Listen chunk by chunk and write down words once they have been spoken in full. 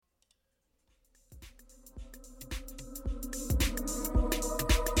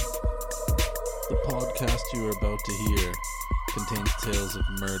The podcast you are about to hear contains tales of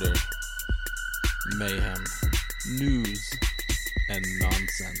murder, mayhem, news, and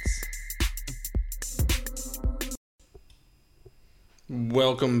nonsense.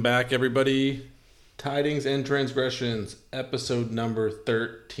 Welcome back, everybody. Tidings and Transgressions, episode number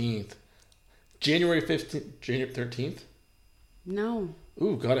 13th. January 15th? January 13th? No.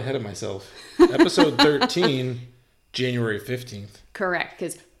 Ooh, got ahead of myself. Episode 13, January 15th. Correct,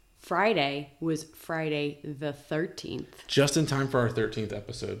 because Friday was Friday the 13th. Just in time for our 13th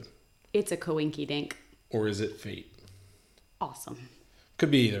episode. It's a coinky dink. Or is it fate? Awesome.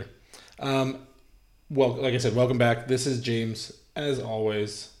 Could be either. Well, like I said, welcome back. This is James, as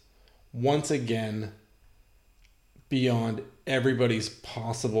always, once again, beyond everybody's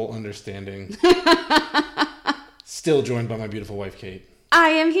possible understanding. Still joined by my beautiful wife, Kate. I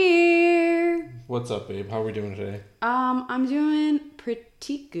am here. What's up, babe? How are we doing today? I'm doing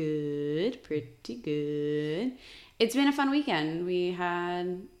pretty good. It's been a fun weekend. We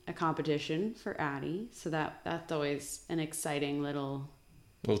had a competition for Addie, so that's always an exciting little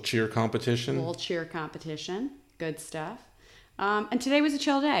cheer competition. Little cheer competition. Good stuff. And today was a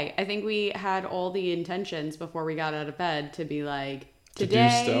chill day. I think we had all the intentions before we got out of bed to be like,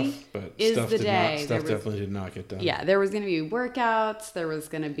 today to do stuff, but is stuff the did day. not. Stuff definitely did not get done. Yeah, there was going to be workouts. There was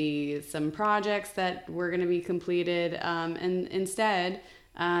going to be some projects that were going to be completed. And instead,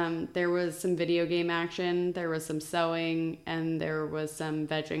 there was some video game action. There was some sewing, and there was some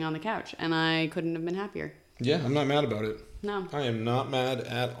vegging on the couch. And I couldn't have been happier. Yeah, I'm not mad about it. No. I am not mad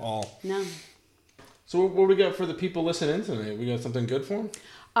at all. No. So what we got for the people listening tonight? We got something good for them?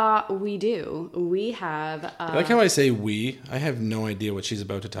 We do. We have... I like how I say we. I have no idea what she's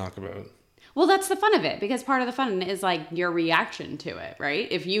about to talk about. Well, that's the fun of it, because part of the fun is like your reaction to it, right?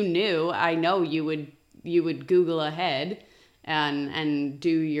 If you knew, I know you would Google ahead and do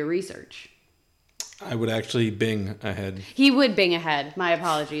your research. I would actually Bing ahead. He would Bing ahead. My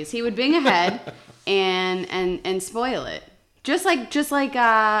apologies. He would Bing ahead and spoil it. Just like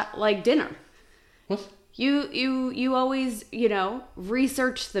dinner. What? You always,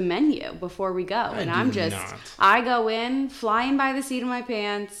 research the menu before we go. I go in flying by the seat of my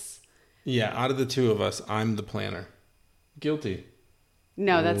pants. Yeah, out of the two of us, I'm the planner. Guilty.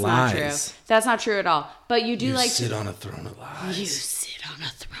 No, that's not true. That's not true at all. But you do you like sit on a throne of lies. You sit on a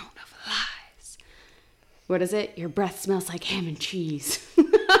throne of lies. What is it? Your breath smells like ham and cheese.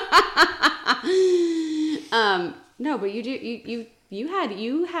 No, but you do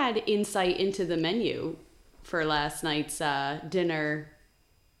you had insight into the menu for last night's dinner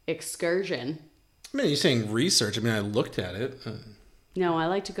excursion. I mean, you're saying research. I mean, I looked at it. No, I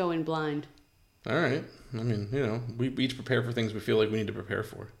like to go in blind. All right. I mean, we each prepare for things we feel like we need to prepare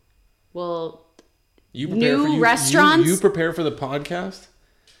for. Well, you prepare restaurants. You prepare for the podcast,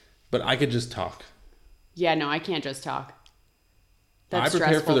 but I could just talk. Yeah, no, I can't just talk. That's I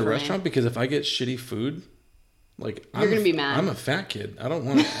prepare for the me. restaurant because if I get shitty food, you're going to be mad. I'm a fat kid. I don't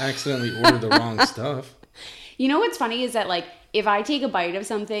want to accidentally order the wrong stuff. You know what's funny is that if I take a bite of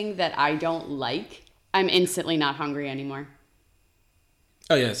something that I don't like, I'm instantly not hungry anymore.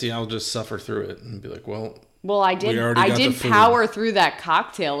 Oh yeah, see, I'll just suffer through it and be like, well, I did power through that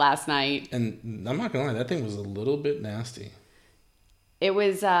cocktail last night. And I'm not gonna lie, that thing was a little bit nasty. It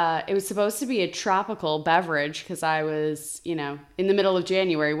was supposed to be a tropical beverage because I was, in the middle of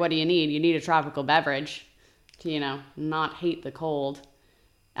January. What do you need? You need a tropical beverage to, not hate the cold.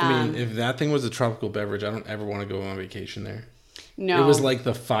 I mean, if that thing was a tropical beverage, I don't ever want to go on vacation there. No. It was like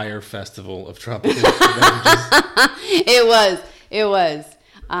the Fire Festival of tropical beverages. It was.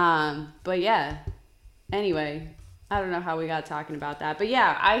 But yeah. Anyway, I don't know how we got talking about that. But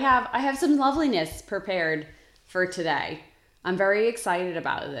yeah, I have some loveliness prepared for today. I'm very excited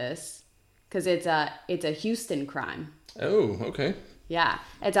about this because it's a Houston crime. Oh, okay. Yeah,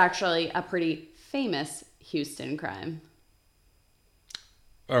 it's actually a pretty famous Houston crime.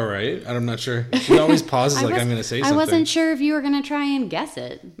 All right. I'm not sure. She always pauses I'm going to say something. I wasn't sure if you were going to try and guess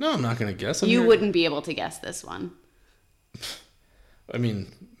it. No, I'm not going to guess. You wouldn't be able to guess this one. I mean,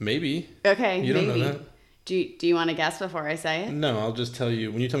 maybe. Okay, you maybe. Don't know that. Do you want to guess before I say it? No, I'll just tell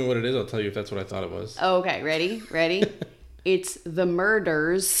you. When you tell me what it is, I'll tell you if that's what I thought it was. Okay, ready? It's the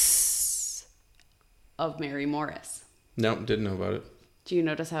murders of Mary Morris. Nope, didn't know about it. Do you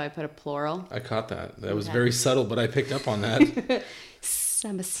notice how I put a plural? I caught that. That was very subtle, but I picked up on that.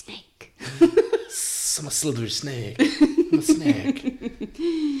 I'm a snake. I'm a slithery snake. I'm a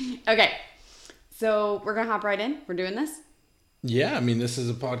snake. Okay, so we're going to hop right in. We're doing this? Yeah, I mean, this is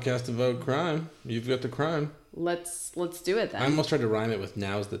a podcast about crime. You've got the crime. Let's do it then. I almost tried to rhyme it with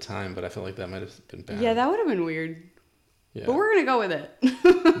 "now's the time," but I felt like that might have been bad. Yeah, that would have been weird. Yeah. But we're going to go with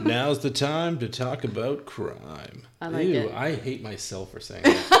it. Now's the time to talk about crime. I like it. I hate myself for saying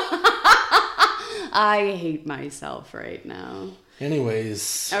that. I hate myself right now.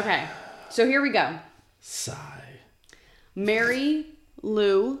 Anyways. Okay, so here we go. Sigh. Mary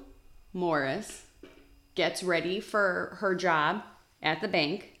Lou Morris gets ready for her job at the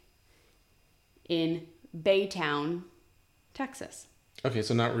bank in Baytown, Texas. Okay,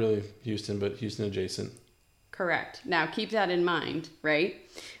 so not really Houston, but Houston adjacent. Correct. Now keep that in mind, right?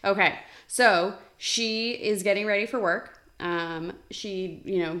 Okay, so she is getting ready for work. She,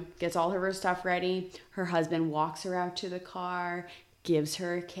 gets all of her stuff ready. Her husband walks her out to the car, gives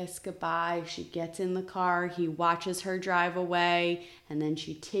her a kiss goodbye. She gets in the car. He watches her drive away, and then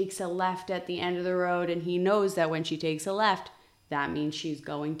she takes a left at the end of the road, and he knows that when she takes a left, that means she's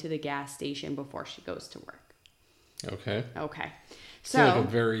going to the gas station before she goes to work. Okay. Okay. Seems like So, a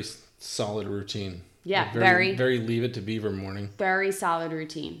very solid routine. Yeah, Like very- very Leave It to Beaver morning. very solid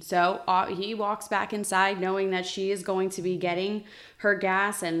routine. So he walks back inside knowing that she is going to be getting her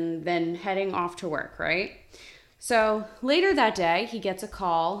gas and then heading off to work, right? So later that day, he gets a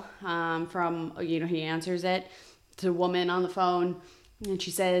call from, he answers it. It's a woman on the phone, and she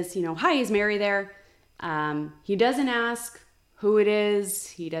says, hi, is Mary there? He doesn't ask who it is.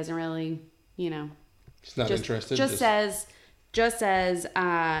 He doesn't really, She's not interested. Just says,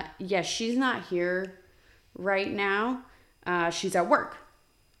 yes, she's not here right now. She's at work.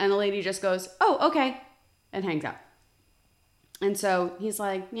 And the lady just goes, oh, okay, and hangs up. And so he's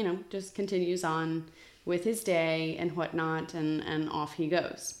like, just continues on with his day and whatnot, and off he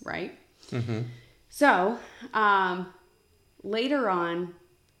goes, right? Mm-hmm. So later on,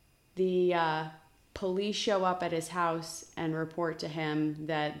 the police show up at his house and report to him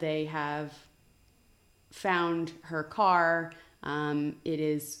that they have found her car. It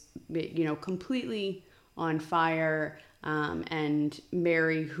is, completely on fire. And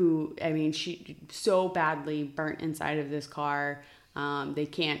Mary, she so badly burnt inside of this car. They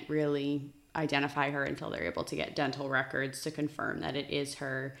can't really identify her until they're able to get dental records to confirm that it is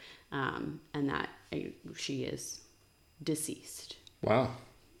her, and that she is deceased. Wow.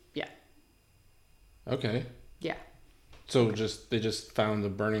 Yeah. Okay. Yeah. So they just found the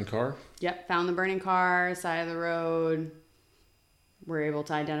burning car? Yep, found the burning car, side of the road. Were able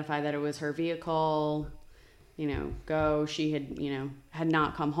to identify that it was her vehicle. She had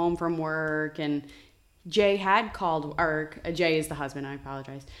not come home from work, and Jay had called, or Jay is the husband, I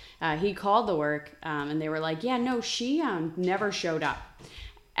apologize. He called the work, and they were like, yeah, no, she never showed up.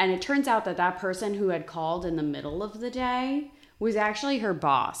 And it turns out that person who had called in the middle of the day was actually her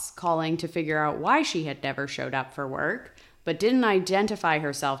boss, calling to figure out why she had never showed up for work, but didn't identify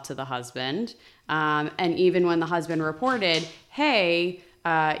herself to the husband. And even when the husband reported, hey,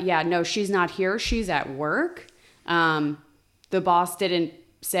 no, she's not here, she's at work, the boss didn't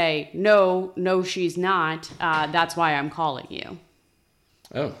say, no, she's not. That's why I'm calling you.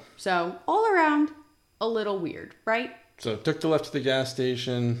 Oh. So all around, a little weird, right? So took the left to the gas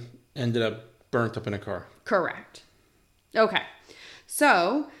station, ended up burnt up in a car. Correct. Okay.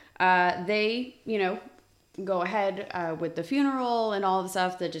 So they, go ahead with the funeral and all the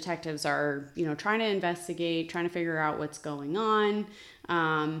stuff. The detectives are, trying to investigate, trying to figure out what's going on.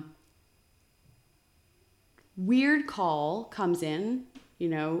 Weird call comes in,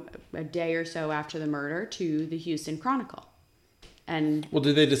 a day or so after the murder to the Houston Chronicle. And well,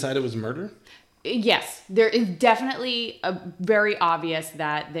 did they decide it was murder? Yes, there is definitely very obvious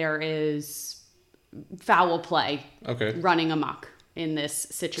that there is foul play running amok in this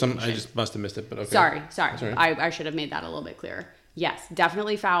situation. I just must have missed it, but okay. Sorry. Right. I should have made that a little bit clearer. Yes,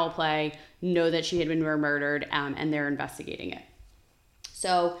 definitely foul play. Know that she had been murdered, and they're investigating it.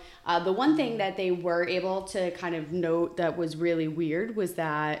 So the one thing that they were able to kind of note that was really weird was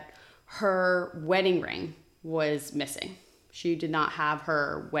that her wedding ring was missing. She did not have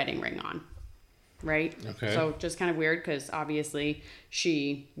her wedding ring on, right? Okay. So just kind of weird because obviously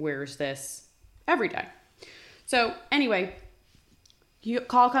she wears this every day. So anyway,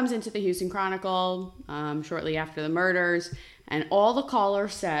 call comes into the Houston Chronicle shortly after the murders, and all the caller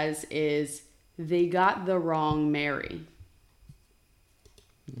says is they got the wrong Mary.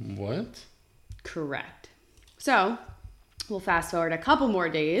 What? Correct. So we'll fast forward a couple more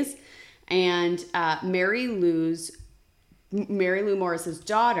days, and Mary Lou Morris's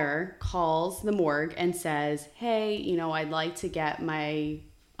daughter calls the morgue and says, hey, I'd like to get my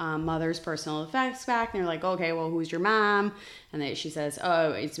mother's personal effects back. And they're like, okay, well, who's your mom? And she says,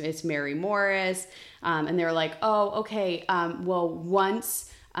 oh, it's Mary Morris. And they're like, oh, okay. Well,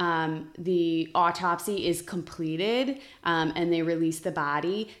 once the autopsy is completed and they release the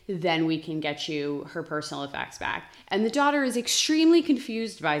body, then we can get you her personal effects back. And the daughter is extremely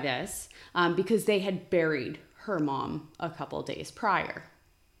confused by this because they had buried her mom a couple days prior.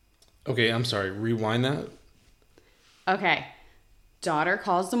 Okay, I'm sorry. Rewind that. Okay. Daughter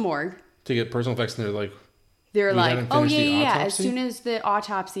calls the morgue. To get personal effects, and They're like, oh, yeah. As autopsy? soon as the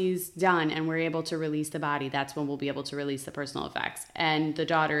autopsy's done and we're able to release the body, that's when we'll be able to release the personal effects. And the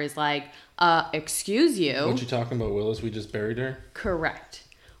daughter is like, excuse you. What you talking about, Willis? We just buried her? Correct.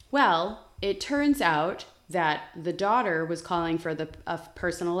 Well, it turns out that the daughter was calling for the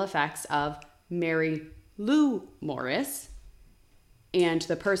personal effects of Mary Lou Morris, and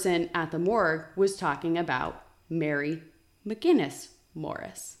the person at the morgue was talking about Mary McGinnis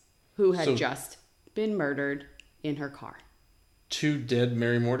Morris, who had just been murdered in her car. 2 dead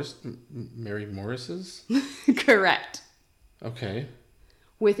Mary Morrises? Correct. Okay.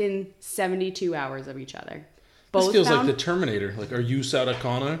 Within 72 hours of each other. This feels like the Terminator. Like, are you Sarah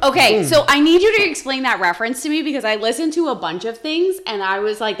Connor? Okay, Boom. so I need you to explain that reference to me because I listened to a bunch of things and I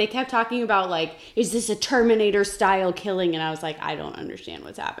was like, they kept talking about like, is this a Terminator style killing? And I was like, I don't understand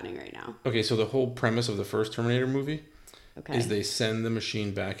what's happening right now. Okay, so the whole premise of the first Terminator movie is they send the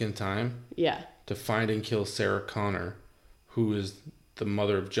machine back in time to find and kill Sarah Connor, who is the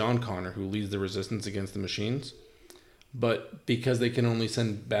mother of John Connor, who leads the resistance against the machines. But because they can only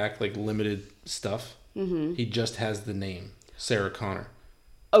send back like limited stuff, he just has the name Sarah Connor.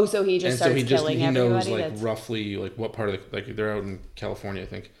 Oh, so he just starts killing everybody? He knows like roughly like what part of the, like they're out in California, I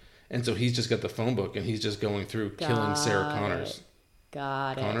think. And so he's just got the phone book and he's just going through killing Sarah Connors.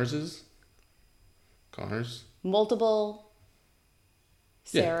 Got it. Connors? Multiple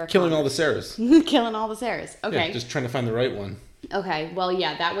Sarah killing all the Sarahs. Killing all the Sarahs. Okay. Yeah, just trying to find the right one. Okay. Well,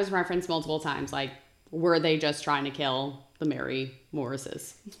 yeah, that was referenced multiple times. Like, were they just trying to kill the Mary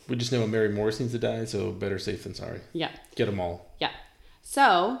Morrises? We just know Mary Morris needs to die, so better safe than sorry. Yeah. Get them all. Yeah.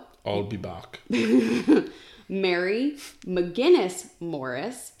 So. I'll be back. Mary McGinnis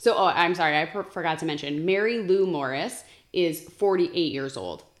Morris. So, I'm sorry, I forgot to mention. Mary Lou Morris is 48 years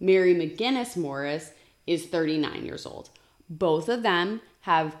old. Mary McGinnis Morris is 39 years old. Both of them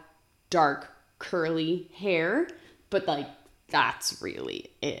have dark curly hair, but like that's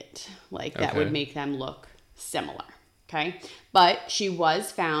really it. Like that would make them look similar. Okay. But she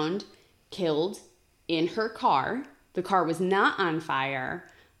was found killed in her car. The car was not on fire,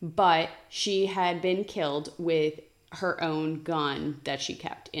 but she had been killed with her own gun that she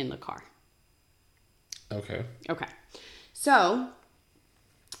kept in the car. Okay. Okay. So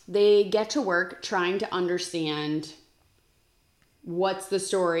they get to work trying to understand what's the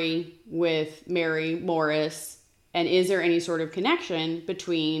story with Mary Morris, and is there any sort of connection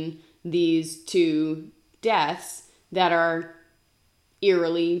between these two deaths that are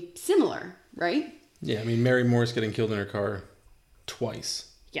eerily similar, right? Yeah, I mean, Mary Morris getting killed in her car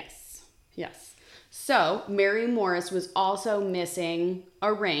twice. Yes, yes. So Mary Morris was also missing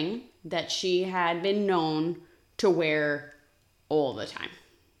a ring that she had been known to wear all the time.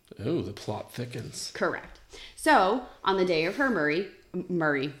 Oh, the plot thickens. Correct. So, on the day of her on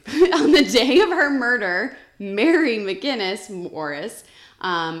the day of her murder, Mary McGinnis Morris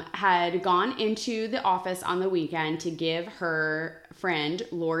had gone into the office on the weekend to give her friend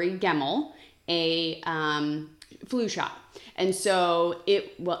Lori Gemmel a flu shot. And so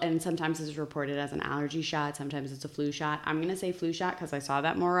and sometimes it's reported as an allergy shot, sometimes it's a flu shot. I'm going to say flu shot because I saw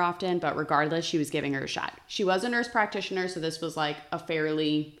that more often, but regardless, she was giving her a shot. She was a nurse practitioner, so this was like a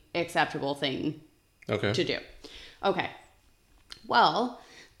fairly acceptable thing to do. Okay. Well,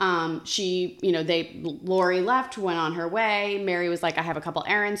 Lori left, went on her way. Mary was like, I have a couple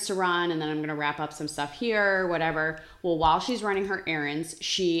errands to run, and then I'm going to wrap up some stuff here, whatever. Well, while she's running her errands,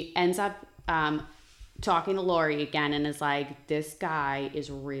 she ends up talking to Lori again and is like, this guy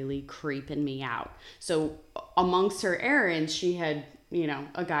is really creeping me out. So amongst her errands, she had,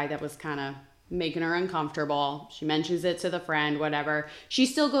 a guy that was kind of making her uncomfortable. She mentions it to the friend, whatever. She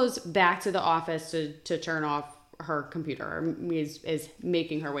still goes back to the office to turn off her computer, or is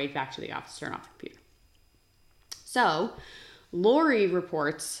making her way back to the office to turn off her computer. So Lori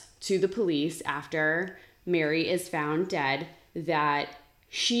reports to the police after Mary is found dead that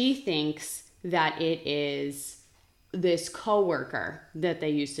she thinks that it is this coworker that they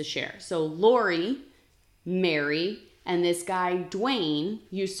used to share. So Lori, Mary, and this guy Dwayne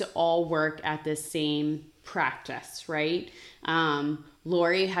used to all work at the same practice, right?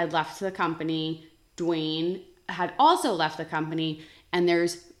 Lori had left the company. Dwayne had also left the company, and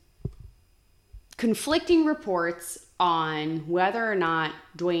there's conflicting reports on whether or not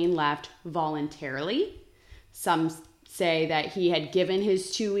Dwayne left voluntarily. Some say that he had given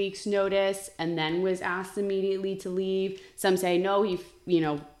his 2 weeks notice and then was asked immediately to leave. Some say no, he,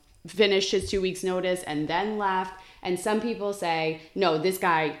 finished his 2 weeks notice and then left. And some people say, no, this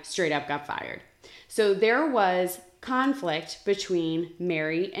guy straight up got fired. So there was conflict between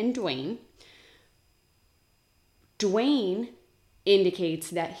Mary and Dwayne. Dwayne indicates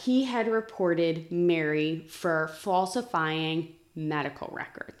that he had reported Mary for falsifying medical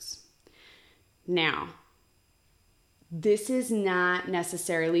records. Now, this has not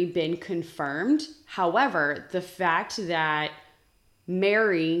necessarily been confirmed. However, the fact that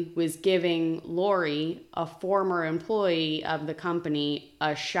Mary was giving Lori, a former employee of the company,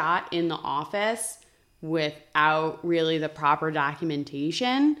 a shot in the office without really the proper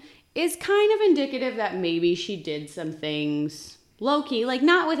documentation is kind of indicative that maybe she did some things low-key, like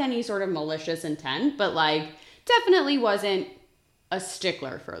not with any sort of malicious intent, but like definitely wasn't a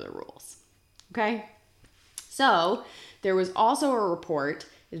stickler for the rules. Okay? So there was also a report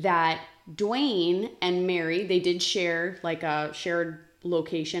that Dwayne and Mary, they did share like a shared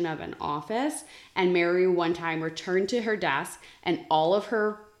location of an office, and Mary one time returned to her desk and all of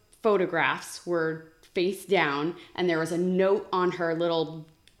her photographs were face down, and there was a note on her little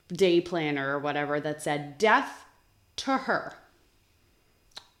day planner or whatever that said death to her.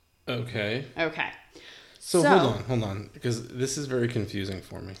 Okay. Okay. So hold on, because this is very confusing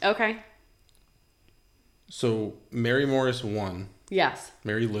for me. Okay. So Mary Morris 1. Yes.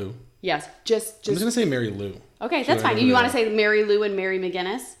 Mary Lou. Yes. I'm just going to say Mary Lou. Okay, that's fine. You want to say Mary Lou and Mary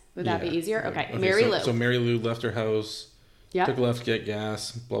McGinnis? Would that be easier? Okay. Mary Lou. So Mary Lou left her house. Yep. Took a left to get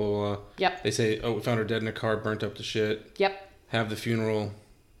gas. Blah, blah, blah. Yep. They say, we found her dead in a car, burnt up to shit. Yep. Have the funeral.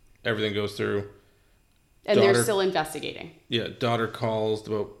 Everything goes through. And they're still investigating. Yeah. Daughter calls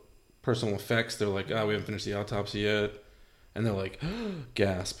about personal effects. They're like, we haven't finished the autopsy yet. And they're like,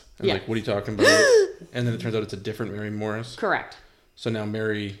 gasp. And like, what are you talking about? And then it turns out it's a different Mary Morris. Correct. So now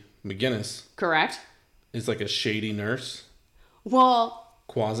Mary McGinnis. Correct. Is like a shady nurse. Well,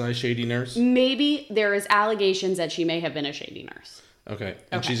 quasi-shady nurse? Maybe there is allegations that she may have been a shady nurse. Okay.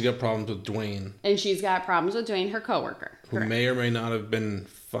 And she's got problems with Dwayne. And she's got problems with Dwayne, her coworker. Who may or may not have been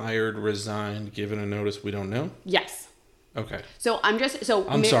fired, resigned, given a notice. We don't know? Yes. Okay. So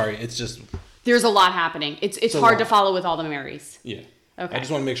I'm sorry. It's just... There's a lot happening. It's hard to follow with all the Marys. Yeah. Okay. I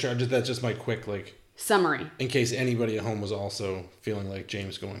just want to make sure. That's just my quick, summary. In case anybody at home was also feeling like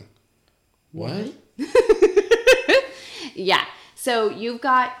James going, what? Yeah. So you've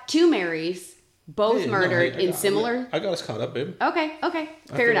got two Marys, both murdered in similar... I got us caught up, babe. Okay.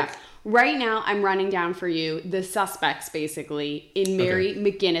 Fair enough. Right now, I'm running down for you the suspects, basically, in Mary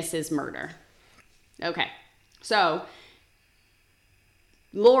McGinnis's murder. Okay. So,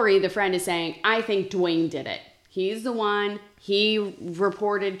 Lori, the friend, is saying, I think Dwayne did it. He's the one. He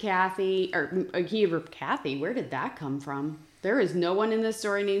reported Kathy. Kathy, where did that come from? There is no one in this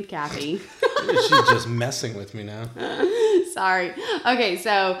story named Kathy. She's just messing with me now. Sorry. Okay,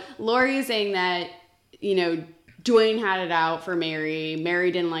 so Lori is saying that, Dwayne had it out for Mary.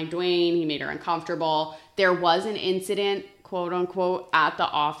 Mary didn't like Dwayne. He made her uncomfortable. There was an incident, quote unquote, at the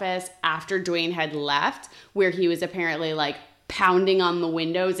office after Dwayne had left where he was apparently pounding on the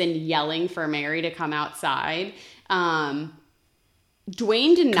windows and yelling for Mary to come outside.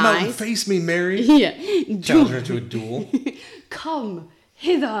 Dwayne denies. Come out and face me, Mary. Yeah. Challenge her to a duel. Come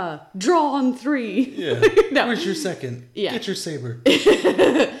hither, draw on 3. Yeah. No. Where's your second? Yeah. Get your saber.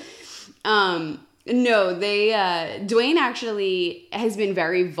 No, Dwayne actually has been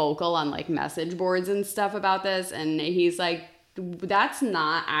very vocal on message boards and stuff about this. And he's like, that's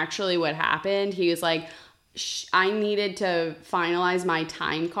not actually what happened. He was like, I needed to finalize my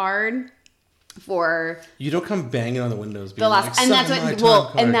time card for... You don't come banging on the windows. And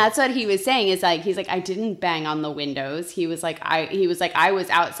that's what he was saying is he's like, I didn't bang on the windows. He was like, I was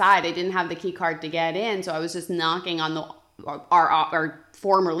outside. I didn't have the key card to get in. So I was just knocking on our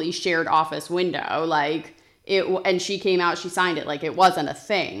formerly shared office window. And she came out, she signed it. It wasn't a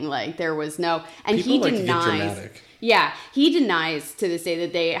thing. There was no, and people he denies. Yeah, he denies to this day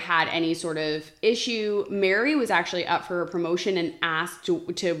that they had any sort of issue. Mary was actually up for a promotion and asked to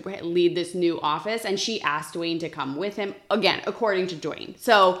lead this new office, and she asked Dwayne to come with him, again, according to Dwayne.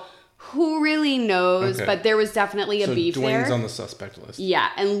 So who really knows, but there was definitely a beef there. Dwayne's on the suspect list. Yeah,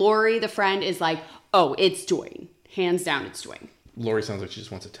 and Lori, the friend, is like, oh, it's Dwayne. Hands down, it's Dwayne. Lori sounds like she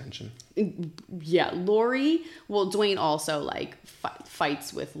just wants attention. Yeah, Lori. Well, Dwayne also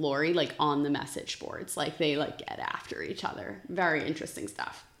fights with Lori on the message boards. They get after each other. Very interesting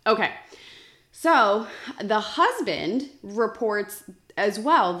stuff. Okay, so the husband reports as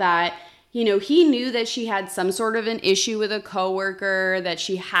well that he knew that she had some sort of an issue with a coworker, that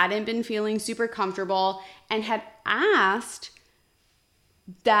she hadn't been feeling super comfortable, and had asked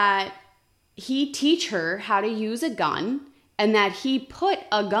that he teach her how to use a gun, and that he put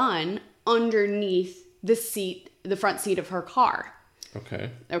a gun underneath the front seat of her car.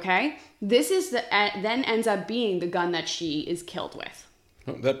 Okay. This is then ends up being the gun that she is killed with.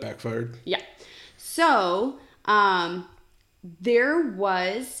 Oh, that backfired. Yeah. So, there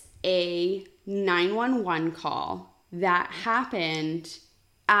was a 911 call that happened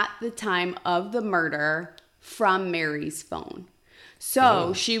at the time of the murder from Mary's phone.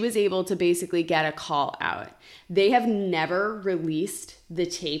 So she was able to basically get a call out. They have never released the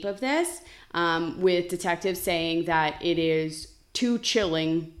tape of this, with detectives saying that it is too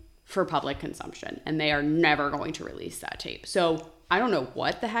chilling for public consumption, and they are never going to release that tape. So I don't know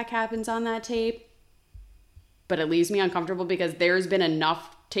what the heck happens on that tape, but it leaves me uncomfortable because there's been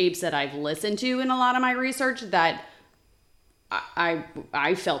enough tapes that I've listened to in a lot of my research that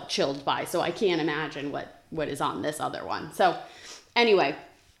I felt chilled by. So I can't imagine what is on this other one. So anyway,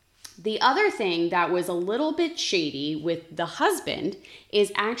 the other thing that was a little bit shady with the husband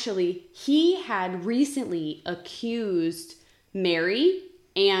is actually he had recently accused Mary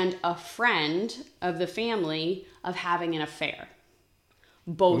and a friend of the family of having an affair.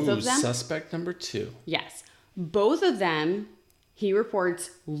 Both of them. Suspect number 2. Yes. Both of them, he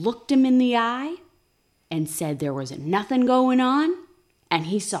reports, looked him in the eye and said there was nothing going on, and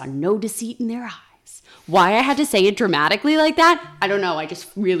he saw no deceit in their eyes. Why I had to say it dramatically like that, I don't know. I just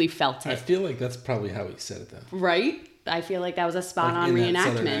really felt it. I feel like that's probably how he said it though. Right? I feel like that was a spot-on reenactment. That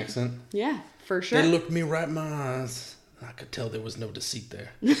southern accent. Yeah, for sure. They looked me right in my eyes. I could tell there was no deceit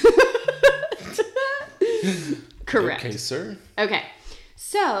there. Correct. Okay, sir. Okay.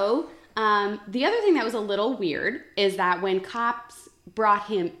 So, the other thing that was a little weird is that when cops brought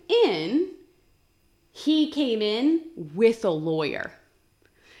him in, he came in with a lawyer.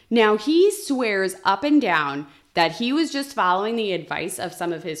 Now, he swears up and down that he was just following the advice of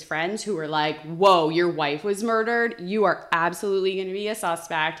some of his friends who were like, whoa, your wife was murdered. You are absolutely going to be a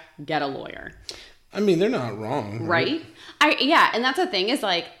suspect. Get a lawyer. I mean, they're not wrong. Right? Yeah, and that's the thing is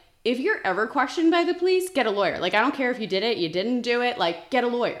like, if you're ever questioned by the police, get a lawyer. Like, I don't care if you did it, you didn't do it. Like, get a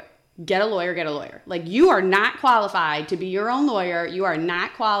lawyer. Get a lawyer, get a lawyer. Like, you are not qualified to be your own lawyer. You are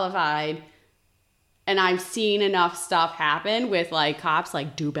not qualified. And I've seen enough stuff happen with, like, cops,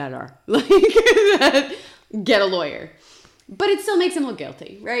 like, do better. Like, get a lawyer. But it still makes him look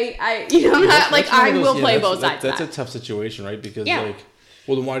guilty, right? I will play both sides. That's a tough situation, right? Because, like,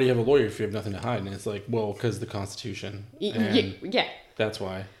 well, then why do you have a lawyer if you have nothing to hide? And it's like, well, because the Constitution. Yeah. That's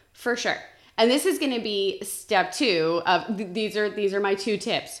why. For sure. And this is going to be step 2 of these are my 2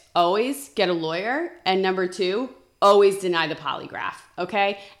 tips. Always get a lawyer, and number 2, always deny the polygraph.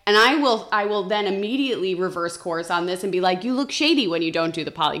 Okay? And I will then immediately reverse course on this and be like, you look shady when you don't do the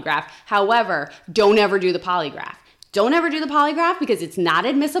polygraph. However, don't ever do the polygraph. Don't ever do the polygraph because it's not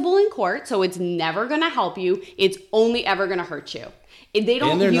admissible in court, so it's never going to help you. It's only ever going to hurt you. If they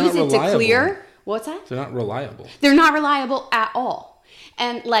don't use it to clear. What's that? They're not reliable. They're not reliable at all.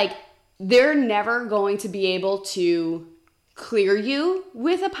 And like, they're never going to be able to clear you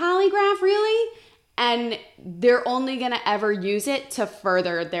with a polygraph, really. And they're only going to ever use it to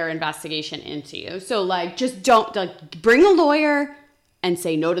further their investigation into you. So like, just don't bring a lawyer and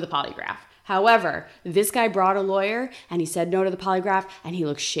say no to the polygraph. However, this guy brought a lawyer and he said no to the polygraph and he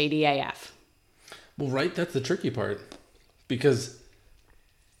looks shady AF. Well, right. That's the tricky part, because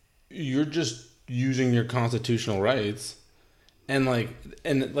you're just using your constitutional rights. And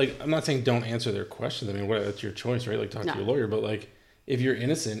I'm not saying don't answer their questions. I mean, that's your choice, right? Like, talk to your lawyer. But like, if you're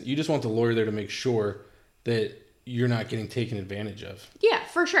innocent, you just want the lawyer there to make sure that you're not getting taken advantage of. Yeah,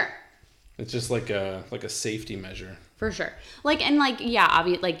 for sure. It's just like a safety measure. For sure. Obviously,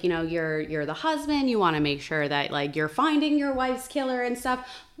 you're the husband. You want to make sure that like you're finding your wife's killer and stuff.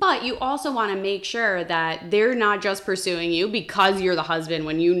 But you also want to make sure that they're not just pursuing you because you're the husband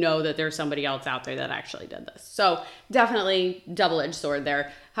when you know that there's somebody else out there that actually did this. So definitely double-edged sword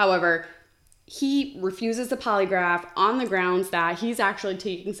there. However, he refuses the polygraph on the grounds that he's actually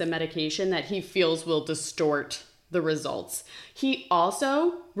taking some medication that he feels will distort the results. He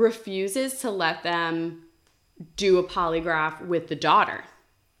also refuses to let them do a polygraph with the daughter.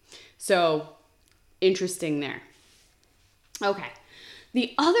 So, interesting there. Okay.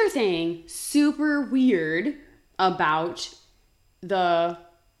 The other thing super weird about the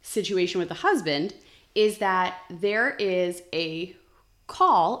situation with the husband is that there is a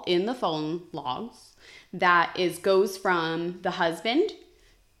call in the phone logs that goes from the husband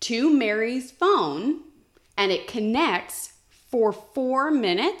to Mary's phone, and it connects for 4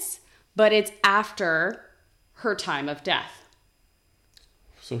 minutes, but it's after her time of death.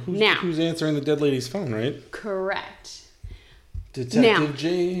 So Now. who's answering the dead lady's phone, right? Correct. Detective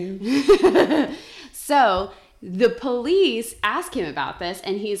James. So the police ask him about this,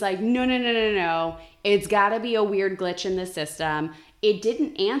 and he's like, no. It's got to be a weird glitch in the system. It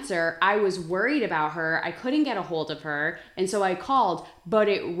didn't answer. I was worried about her. I couldn't get a hold of her. And so I called, but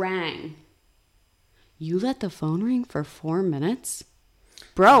it rang. You let the phone ring for 4 minutes?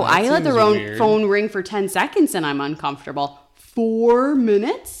 Bro, I let the phone ring for 10 seconds and I'm uncomfortable. 4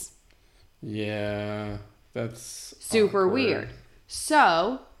 minutes? Yeah, that's super awkward. weird.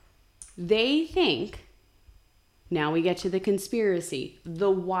 So they think, now we get to the conspiracy. The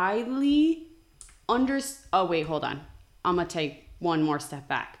widely oh wait, hold on. I'm going to take one more step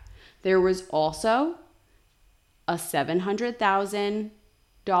back. There was also a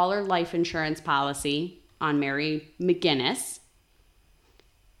 $700,000 life insurance policy on Mary McGinnis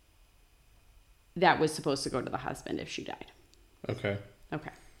that was supposed to go to the husband if she died. Okay.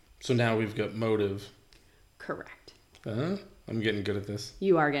 Okay. So now we've got motive. Correct. I'm getting good at this.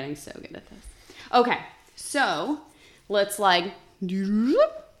 You are getting so good at this. Okay. So let's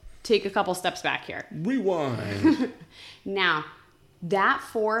take a couple steps back here. Rewind. Now, that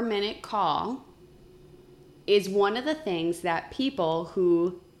 4-minute call is one of the things that people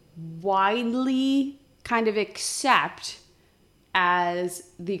who widely kind of accept as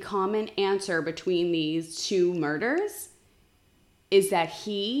the common answer between these two murders is that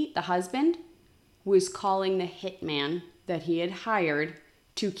he, the husband, was calling the hitman that he had hired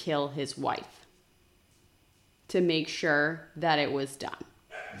to kill his wife to make sure that it was done.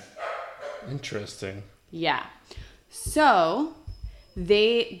 Interesting. Yeah. So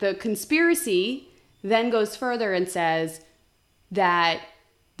the conspiracy then goes further and says that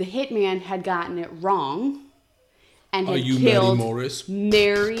the hitman had gotten it wrong and had killed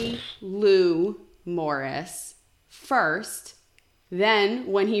Mary Lou Morris first. Then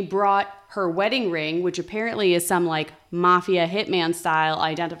when he brought her wedding ring, which apparently is some like mafia hitman style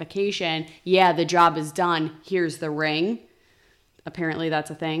identification, yeah, the job is done. Here's the ring. Apparently that's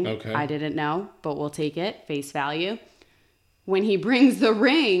a thing. Okay. I didn't know, but we'll take it, face value. When he brings the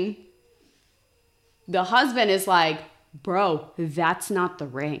ring, the husband is like, bro, that's not the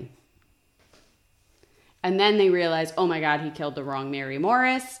ring. And then they realize, oh my God, he killed the wrong Mary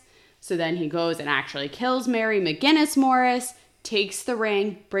Morris. So then he goes and actually kills Mary McGinnis Morris, takes the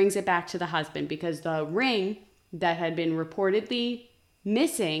ring, brings it back to the husband because the ring that had been reportedly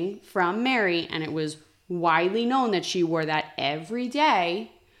missing from Mary, and it was widely known that she wore that every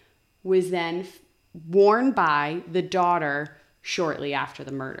day, was then worn by the daughter shortly after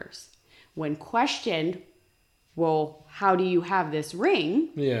the murders. When questioned, well, how do you have this ring?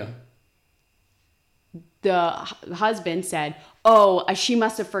 Yeah. The husband said, oh, she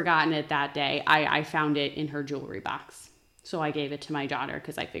must have forgotten it that day. I found it in her jewelry box. So I gave it to my daughter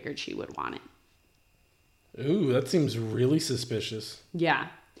because I figured she would want it. Ooh, that seems really suspicious. Yeah.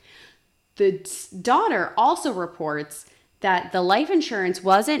 The daughter also reports that the life insurance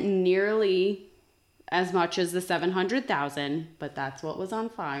wasn't nearly as much as the $700,000, but that's what was on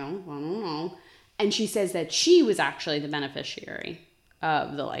file. I don't know. And she says that she was actually the beneficiary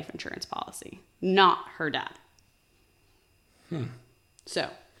of the life insurance policy, not her dad. So,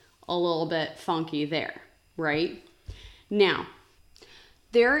 a little bit funky there, right? Now,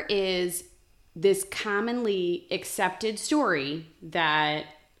 there is this commonly accepted story that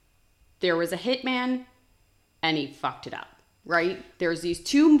there was a hitman and he fucked it up, right? There's these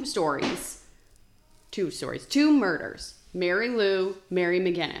two murders. Mary Lou, Mary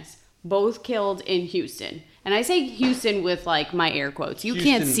McGinnis, both killed in Houston. And I say Houston with like my air quotes. You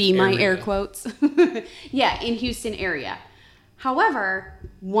can't see my air quotes. Yeah, in Houston area. However,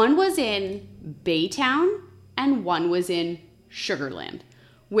 one was in Baytown and one was in Sugarland,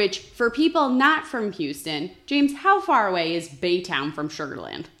 which for people not from Houston, James, how far away is Baytown from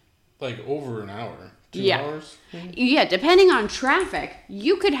Sugarland? Like over an hour. 2 hours? Yeah, depending on traffic,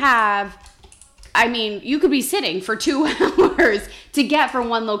 you could be sitting for 2 hours to get from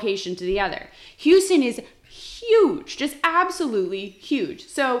one location to the other. Houston is huge, just absolutely huge.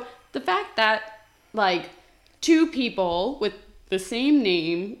 So the fact that like two people with the same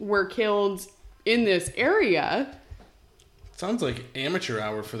name were killed in this area. Sounds like amateur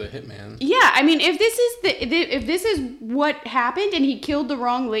hour for the hitman. Yeah, I mean, if this is what happened and he killed the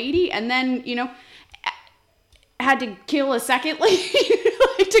wrong lady and then, had to kill a second lady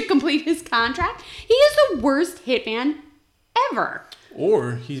to complete his contract, he is the worst hitman ever.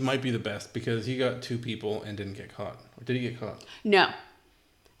 Or he might be the best because he got two people and didn't get caught. Or did he get caught? No.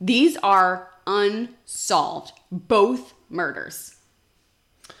 These are unsolved. Both murders.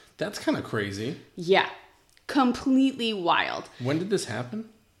 That's kind of crazy. Yeah. Completely wild. When did this happen?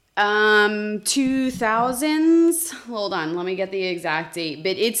 2000s. Hold on, let me get the exact date.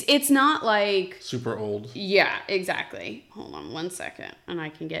 But it's not like Super old. yeah, exactly. Hold on 1 second, and I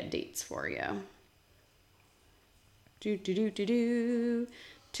can get dates for you. Do do do do do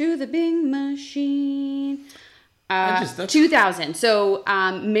to the big machine. 2000. So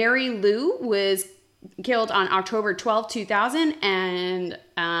Mary Lou was killed on October 12, 2000, and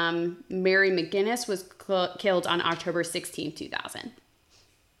Mary McGinnis was killed on October 16, 2000.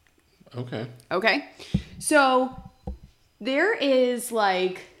 Okay. Okay. So there is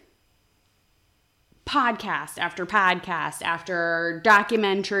like podcast after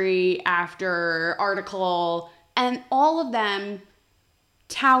documentary after article, and all of them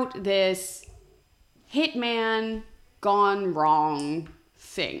tout this hitman gone wrong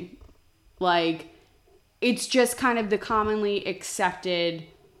thing. Like, it's just kind of the commonly accepted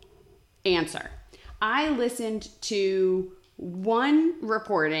answer. I listened to one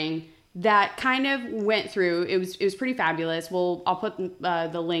reporting that kind of went through. It was pretty fabulous. I'll put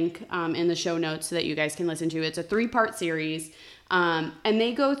the link in the show notes so that you guys can listen to it. It's a 3-part series, and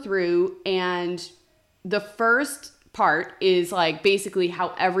they go through, and the first part is like basically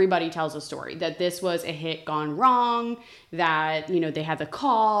how everybody tells a story, that this was a hit gone wrong, that, you know, they had the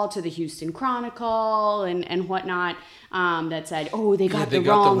call to the Houston Chronicle and whatnot, that said, oh, they got the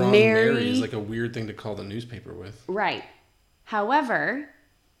wrong Mary. Is like a weird thing to call the newspaper with. Right. However,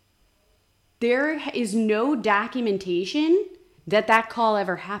 there is no documentation that call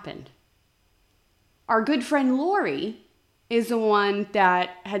ever happened. Our good friend Lori is the one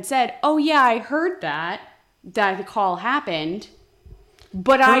that had said, oh yeah, I heard that the call happened,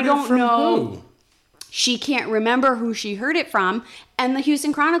 but I don't know. Who? She can't remember who she heard it from, and the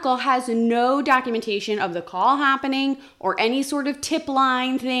Houston Chronicle has no documentation of the call happening or any sort of tip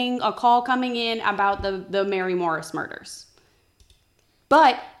line thing, a call coming in about the Mary Morris murders.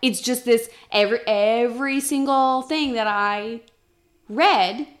 But it's just this, every single thing that I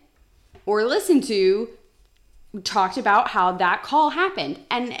read or listened to talked about how that call happened,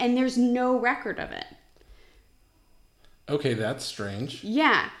 and there's no record of it. Okay, that's strange.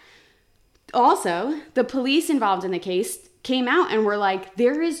 Yeah. Also, the police involved in the case came out and were like,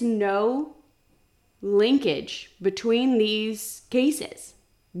 there is no linkage between these cases.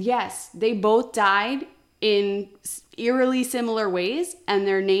 Yes, they both died in eerily similar ways, and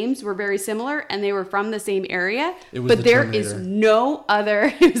their names were very similar, and they were from the same area. But there is no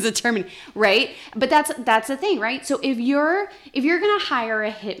other. It was a Terminator, right? But that's the thing, right? So if you're gonna hire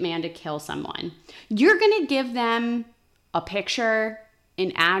a hitman to kill someone, you're gonna give them a picture,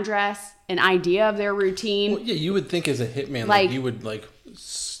 an address, an idea of their routine. Well, yeah, you would think as a hitman, like you would like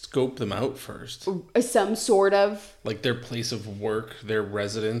scope them out first. Some sort of. Like their place of work, their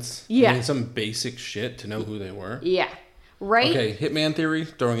residence. Yeah. I mean, some basic shit to know who they were. Yeah. Right? Okay, hitman theory,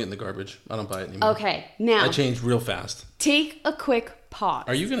 throwing it in the garbage. I don't buy it anymore. Okay, now. I changed real fast. Take a quick pause.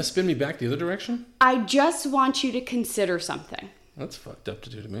 Are you going to spin me back the other direction? I just want you to consider something. That's fucked up to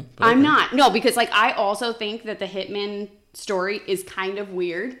do to me. I'm not. No, because like I also think that the hitman story is kind of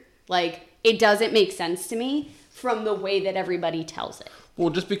weird. Like, it doesn't make sense to me from the way that everybody tells it. Well,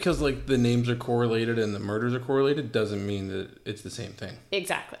 just because like the names are correlated and the murders are correlated doesn't mean that it's the same thing.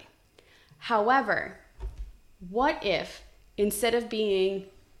 Exactly. However, what if instead of being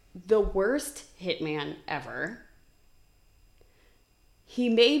the worst hitman ever, he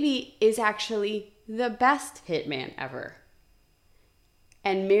maybe is actually the best hitman ever?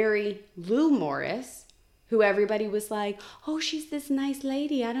 And Mary Lou Morris, who everybody was like, oh, she's this nice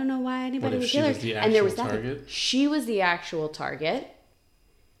lady, I don't know why anybody would kill her. And there was that. She was the actual target.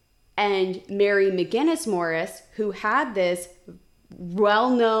 And Mary McGinnis Morris, who had this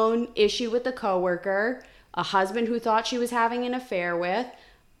well-known issue with a coworker, a husband who thought she was having an affair with,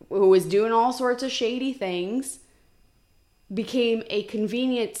 who was doing all sorts of shady things, became a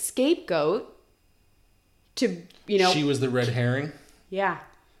convenient scapegoat to, you know. She was the red herring? Yeah.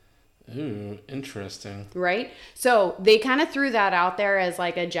 Ooh, interesting. Right? So they kind of threw that out there as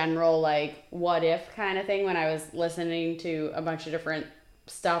like a general, like, what if kind of thing when I was listening to a bunch of different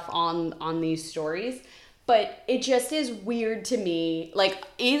stuff on these stories. But it just is weird to me. Like,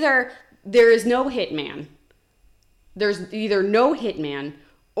 either there is no hitman. There's either no hitman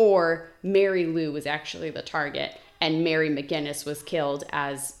or Mary Lou was actually the target and Mary McGinnis was killed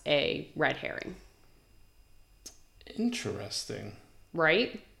as a red herring. Interesting.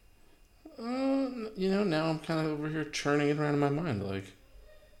 Right? You know, now I'm kind of over here churning it around in my mind. Like,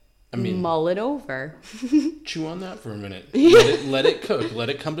 I mean, mull it over. Chew on that for a minute. Let it cook. Let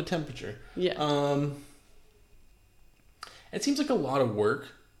it come to temperature. Yeah. It seems like a lot of work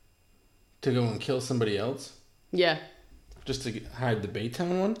to go and kill somebody else. Yeah. just to hide the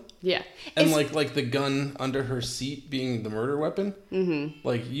Baytown one. Yeah. And like the gun under her seat being the murder weapon. Mm-hmm.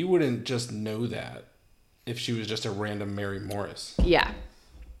 Like, you wouldn't just know that if she was just a random Mary Morris. Yeah.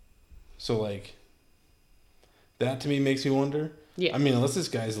 So, like, that to me makes me wonder. Yeah. I mean, unless this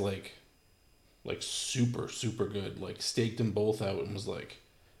guy's like super, super good. Like, staked them both out and was like,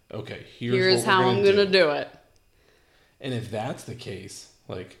 okay, here's how I'm going to do it. And if that's the case,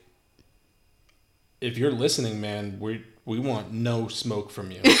 like, if you're listening, man, we want no smoke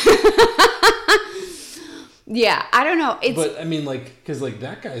from you. Yeah, I don't know. But, I mean, like, because, like,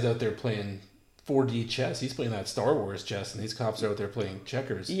 that guy's out there playing 4D chess. He's playing that Star Wars chess, and these cops are out there playing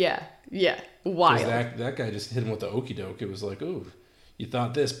checkers. Yeah. Wild. That guy just hit him with the okie doke. It was like, oh, you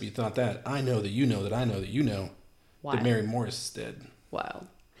thought this, but you thought that. I know that you know that I know that you know that Mary Morris is dead. Wild.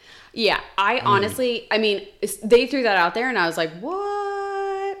 Yeah, I honestly, I mean, they threw that out there, and I was like,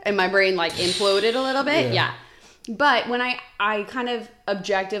 what? And my brain, like, imploded a little bit. Yeah. But when I kind of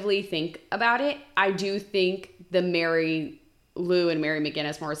objectively think about it, I do think the Mary Lou and Mary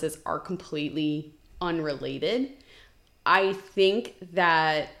McGinnis Morrises are completely unrelated. I think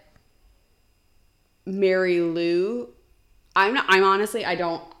that Mary Lou, I'm honestly, I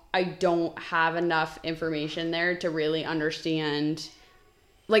don't have enough information there to really understand.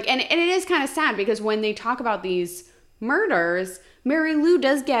 Like, and it is kind of sad because when they talk about these murders, Mary Lou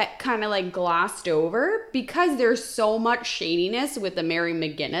does get kind of like glossed over because there's so much shadiness with the Mary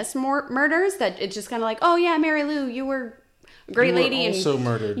McGinnis murders that it's just kind of like, oh yeah, Mary Lou, you were a great lady. You were also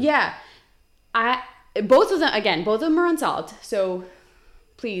murdered. Yeah. Both of them are unsolved. So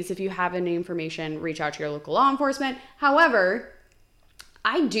please, if you have any information, reach out to your local law enforcement. However,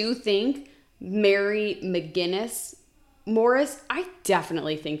 I do think Mary McGinnis Morris, I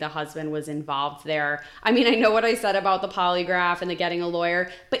definitely think the husband was involved there. I mean, I know what I said about the polygraph and the getting a lawyer,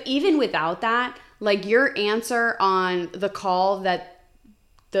 but even without that, like, your answer on the call that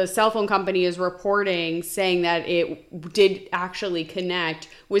the cell phone company is reporting saying that it did actually connect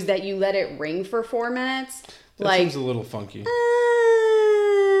was that you let it ring for 4 minutes. That seems a little funky.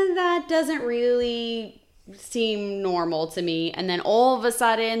 That doesn't really seem normal to me. And then all of a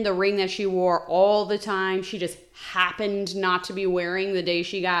sudden, the ring that she wore all the time, she just happened not to be wearing the day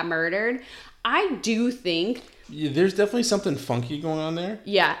she got murdered. I do think... Yeah, there's definitely something funky going on there.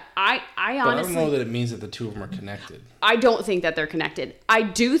 Yeah, I honestly... But I don't know that it means that the two of them are connected. I don't think that they're connected. I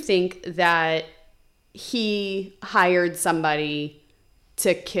do think that he hired somebody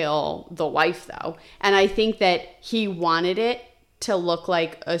to kill the wife, though. And I think that he wanted it to look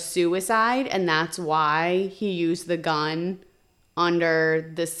like a suicide, and that's why he used the gun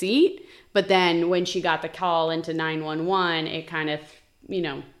under the seat. But then when she got the call into 911, it kind of,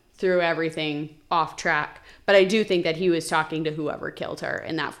 threw everything off track. But I do think that he was talking to whoever killed her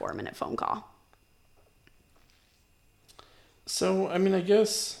in that 4-minute phone call. So, I mean, I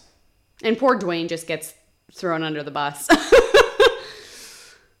guess... And poor Dwayne just gets thrown under the bus.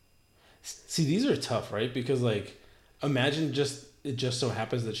 See, these are tough, right? Because, like, imagine it just so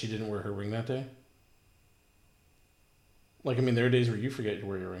happens that she didn't wear her ring that day. Like, I mean, there are days where you forget to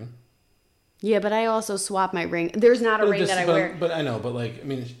wear your ring. Yeah, but I also swap my ring. There's not a ring that I wear. But I know, but, like, I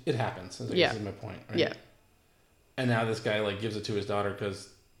mean, it happens. I guess is my point, right? Yeah. And now this guy, like, gives it to his daughter because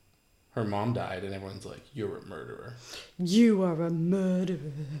her mom died, and everyone's like, you're a murderer. You are a murderer.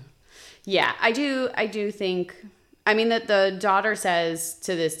 Yeah, I do think... I mean, that the daughter says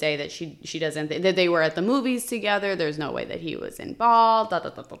to this day that she doesn't think that they were at the movies together. There's no way that he was involved.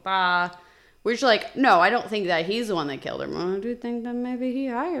 Which, like, no, I don't think that he's the one that killed her. I do think that maybe he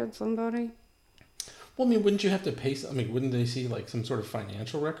hired somebody. Well, I mean, wouldn't you have to pay? I mean, wouldn't they see like some sort of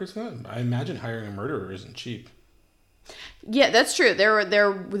financial records for that? I imagine hiring a murderer isn't cheap. Yeah, that's true.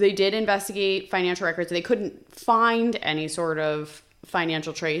 They did investigate financial records. They couldn't find any sort of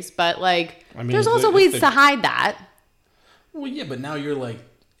financial trace, but like, I mean, there's also ways to hide that. Well, yeah, but now you're like,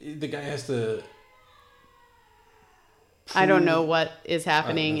 the guy has to... I don't know what is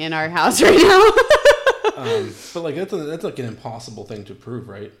happening in our house right now. But like, that's like an impossible thing to prove,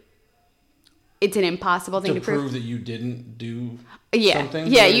 right? It's an impossible thing to prove. To prove that you didn't do something?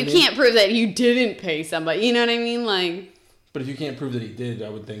 Yeah, you can't prove that you didn't pay somebody. You know what I mean? Like... But if you can't prove that he did, I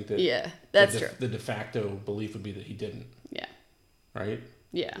would think that... Yeah, that's true. The de facto belief would be that he didn't. Yeah. Right?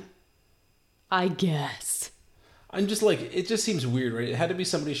 Yeah. I guess. I'm just like, it just seems weird, right? It had to be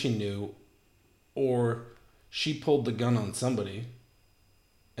somebody she knew, or she pulled the gun on somebody,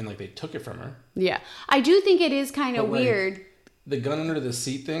 and like they took it from her. Yeah. I do think it is kind of weird. Like, the gun under the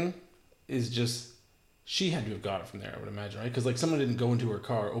seat thing is just, she had to have got it from there, I would imagine, right? Because like someone didn't go into her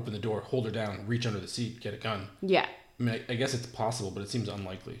car, open the door, hold her down, reach under the seat, get a gun. Yeah. I mean, I guess it's possible, but it seems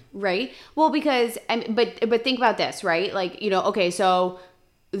unlikely. Right? Well, because but think about this, right? Like, okay, so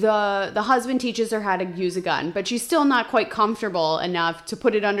the husband teaches her how to use a gun, but she's still not quite comfortable enough to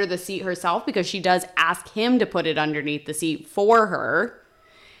put it under the seat herself, because she does ask him to put it underneath the seat for her.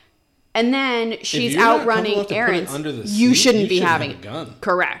 And then she's out running errands. You shouldn't be having a gun.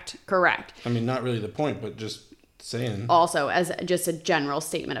 Correct. I mean, not really the point, but just saying. Also, as just a general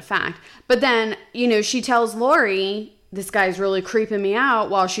statement of fact. But then, she tells Lori, this guy's really creeping me out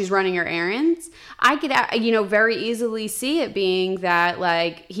while she's running her errands. I could, very easily see it being that,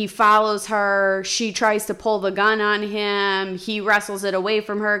 like, he follows her. She tries to pull the gun on him. He wrestles it away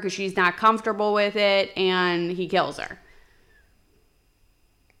from her because she's not comfortable with it, and he kills her.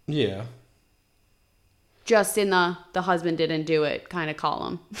 Yeah. Just in the husband didn't do it kind of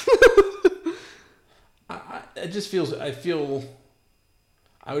column. I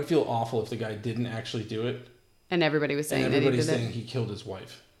would feel awful if the guy didn't actually do it. And everybody was saying he killed his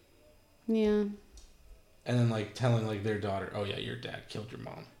wife. Yeah. And then, like, telling, like, their daughter, oh, yeah, your dad killed your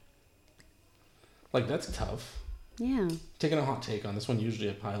mom. Like, that's tough. Yeah. Taking a hot take on this one, usually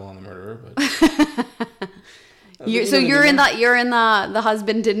I pile on the murderer, but... you're in the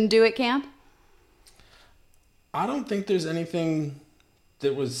husband didn't do it camp? I don't think there's anything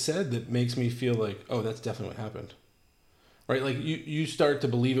that was said that makes me feel like, oh, that's definitely what happened. Right? Like, you start to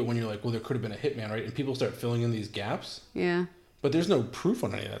believe it when you're like, well, there could have been a hitman, right? And people start filling in these gaps. Yeah. But there's no proof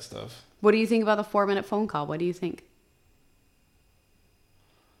on any of that stuff. What do you think about the 4-minute phone call? What do you think?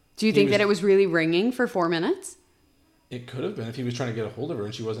 Do you think that it was really ringing for 4 minutes? It could have been if he was trying to get a hold of her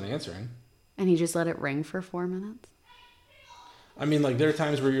and she wasn't answering. And he just let it ring for 4 minutes? I mean, like, there are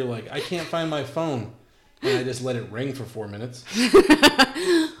times where you're like, I can't find my phone. And I just let it ring for 4 minutes.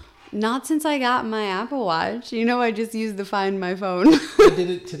 Not since I got my Apple Watch. I just used the Find My Phone. I did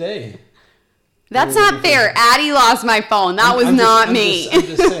it today. That's not fair. Addie lost my phone. That was not me. I'm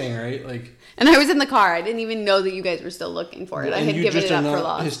just saying, right? Like, and I was in the car. I didn't even know that you guys were still looking for it. I had given it up for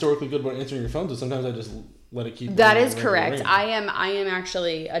lost. Historically good about answering your phone, so sometimes I just let it keep. That is correct. I am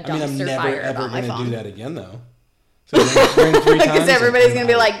actually a dumpster fire about my phone. I'm never ever going to do that again, though. So ring 3 times. Because everybody's going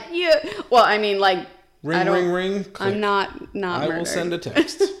to be like, yeah. Well, I mean, like. Ring. Click. I'm not I will send a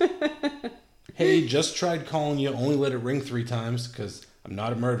text. Hey, just tried calling you. Only let it ring 3 times because I'm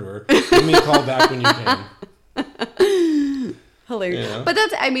not a murderer. Give me a call back when you can. Hilarious. Yeah. But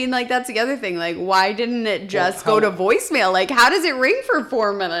that's the other thing. Like, why didn't it just go to voicemail? Like, how does it ring for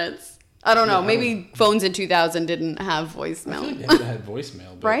 4 minutes? I don't know. Maybe phones in 2000 didn't have voicemail. I feel like they had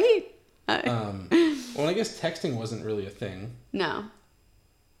voicemail. But, right? Well, I guess texting wasn't really a thing. No.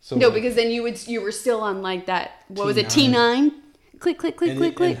 So, no, because then you were still on like that. What was it? T9? Click, click, click,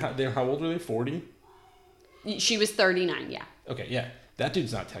 click, click. How old were they? 40? She was 39. Yeah. Okay, yeah. That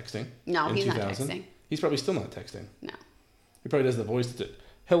dude's not texting. No, he's not texting. He's probably still not texting. No. He probably does the voice that,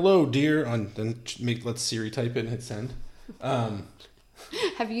 hello, dear. Let's Siri type it and hit send.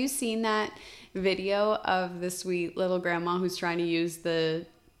 Have you seen that video of the sweet little grandma who's trying to use the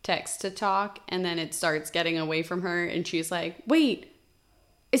text to talk, and then it starts getting away from her, and she's like, "Wait.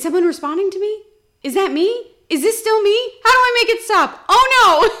 Is someone responding to me? Is that me? Is this still me? How do I make it stop? Oh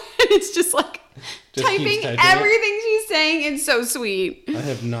no!" And it's just like typing everything she's saying. It's so sweet. I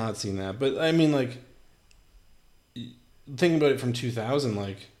have not seen that. But I mean, like, thinking about it from 2000,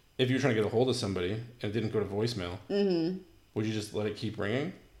 like, if you're trying to get a hold of somebody and it didn't go to voicemail, would you just let it keep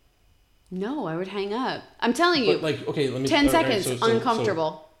ringing? No, I would hang up. I'm telling you. But like, okay, let me... 10 seconds,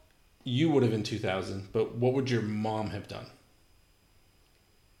 uncomfortable. So you would have in 2000, but what would your mom have done?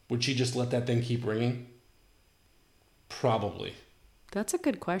 Would she just let that thing keep ringing? Probably. That's a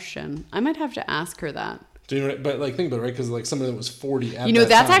good question. I might have to ask her that. But like, think about it, right? Because like somebody that was 40 at that's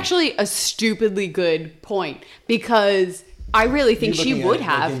time. Actually a stupidly good point, because I really think she would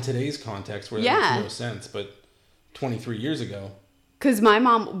have. Like in today's context, where that makes no sense, but 23 years ago. Because my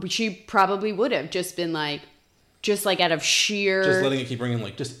mom, she probably would have just been like, just like out of sheer... Just letting it keep ringing,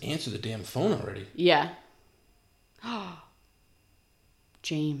 like, just answer the damn phone already. Yeah.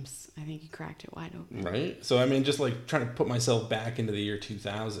 James, I think he cracked it wide open. Right? So, I mean, just like trying to put myself back into the year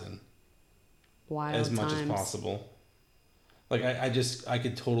 2000. Wild as much times. as possible. Like, I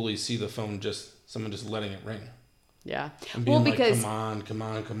could totally see the phone someone just letting it ring. Yeah. And being because, like, come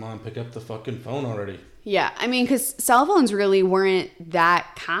on, pick up the fucking phone already. Yeah, I mean, because cell phones really weren't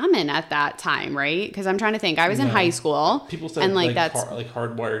that common at that time, right? Because I'm trying to think. I was in high school. People said and like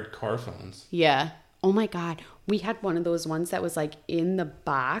hardwired car phones. Yeah. Oh my God. We had one of those ones that was like in the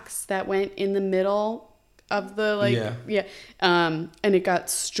box that went in the middle of the yeah. And it got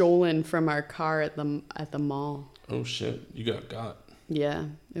stolen from our car at the mall. Oh shit! You got. Yeah,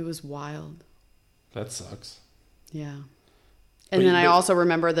 it was wild. That sucks. Yeah. And then I also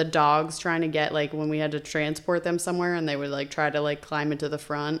remember the dogs trying to get, like, when we had to transport them somewhere, and they would, like, try to, like, climb into the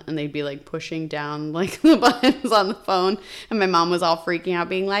front, and they'd be, like, pushing down, like, the buttons on the phone. And my mom was all freaking out,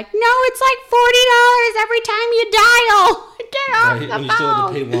 being like, no, it's like $40 every time you dial. Get off the phone. And you still had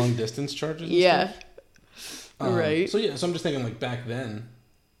to pay long distance charges and Yeah. stuff? Right. So I'm just thinking, like, back then,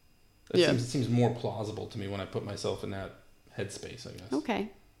 it seems more plausible to me when I put myself in that headspace, I guess. Okay.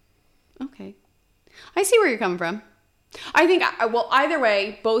 I see where you're coming from. I think, well, either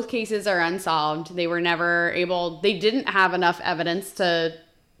way, both cases are unsolved. They were never they didn't have enough evidence to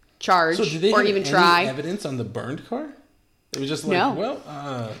charge So did they or have even any try. evidence on the burned car? It was just like,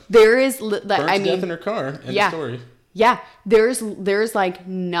 There is, burnt to death in her car. End of story. Yeah, there's like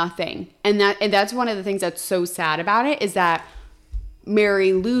nothing. And that's one of the things that's so sad about it, is that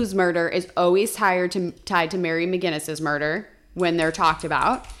Mary Lou's murder is always tied to Mary McGinnis's murder when they're talked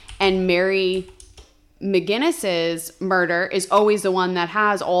about. And Mary McGinnis's murder is always the one that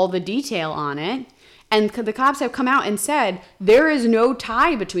has all the detail on it. And the cops have come out and said there is no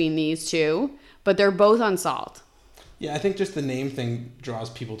tie between these two, but they're both unsolved. Yeah, I think just the name thing draws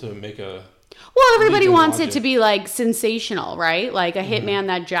people to make a... Well, everybody wants it to be, like, sensational, right? Like a hitman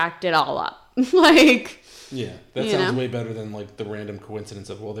that jacked it all up. Like... Yeah, that sounds way better than, like, the random coincidence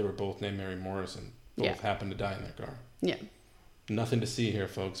of, well, they were both named Mary Morris and both happened to die in their car. Yeah. Nothing to see here,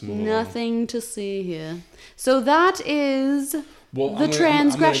 folks. Move Nothing to see here. So that is the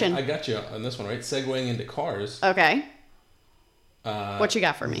transgression. I got you on this one, right? Segueing into cars. Okay. What you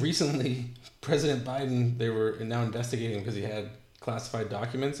got for me? Recently, President Biden, they were now investigating because he had classified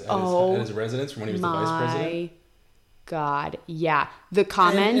documents at his residence from when he was the vice president. My God. Yeah. The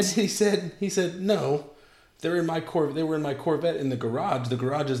comments. And he said, no, they were in my Corvette in the garage. The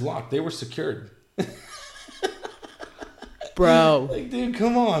garage is locked. They were secured. Bro. Like, dude,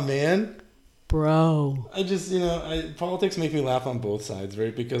 come on, man. Bro. I just, politics make me laugh on both sides,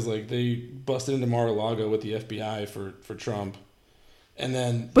 right? Because, like, they busted into Mar-a-Lago with the FBI for Trump. And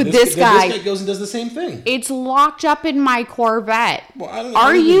then this guy goes and does the same thing. It's locked up in my Corvette. Well,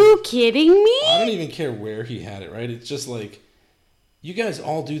 Are you kidding me? I don't even care where he had it, right? It's just like, you guys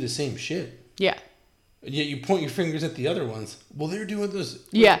all do the same shit. Yeah. And yet you point your fingers at the other ones. Well, they're doing this.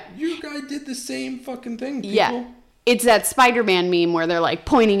 Yeah. Like, your guy did the same fucking thing, people. Yeah. It's that Spider-Man meme where they're, like,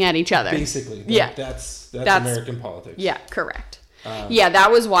 pointing at each other. Basically. That's American politics. Yeah, correct. That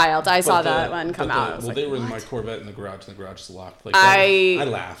was wild. I saw that one come out. They were in my Corvette in the garage, and the garage is locked. Like, I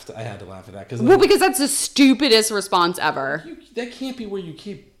laughed. I had to laugh at that. Because that's the stupidest response ever. That can't be where you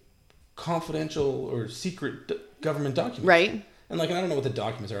keep confidential or secret government documents. Right. And, like, I don't know what the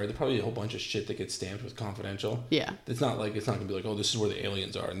documents are. There's probably a whole bunch of shit that gets stamped with confidential. Yeah. It's not going to be like, oh, this is where the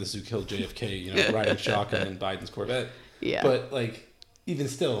aliens are, and this is who killed JFK, riding shotgun in Biden's Corvette. Yeah. But, like, even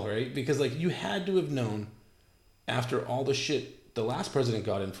still, right? Because, like, you had to have known after all the shit the last president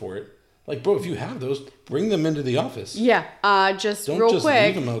got in for it. Like, bro, if you have those, bring them into the office. Yeah. Don't just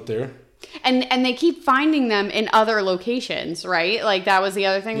leave them out there. And they keep finding them in other locations, right? Like, that was the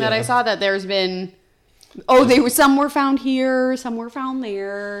other thing that I saw, that there's been... some were found here, some were found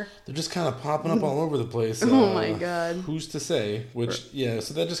there. They're just kind of popping up all over the place. Oh my God. Who's to say?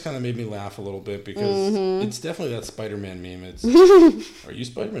 So that just kind of made me laugh a little bit because it's definitely that Spider-Man meme. It's, are you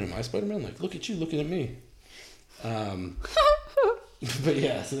Spider-Man? Am I Spider-Man? Like, look at you looking at me. But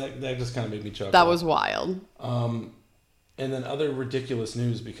yeah, so that just kind of made me chuckle. That was wild. And then other ridiculous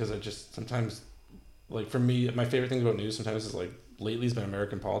news, because I just sometimes, like, for me, my favorite thing about news sometimes is, like, lately has been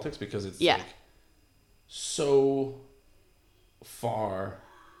American politics, because it's like, so far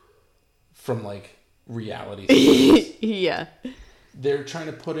from, like, reality. Yeah. They're trying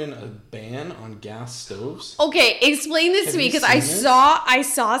to put in a ban on gas stoves. Okay, explain this to me, because I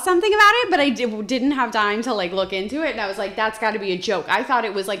saw something about it, but I didn't have time to, like, look into it, and I was like, that's got to be a joke. I thought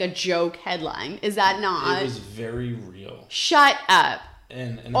it was like a joke headline. Is that not? It was very real. Shut up.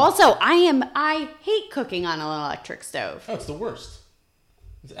 And also, I hate cooking on an electric stove. Oh, it's the worst.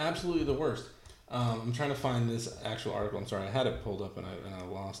 It's absolutely the worst. I'm trying to find this actual article. I'm sorry, I had it pulled up and I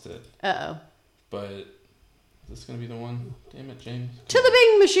lost it. Uh-oh. But is this going to be the one? Damn it, James. To the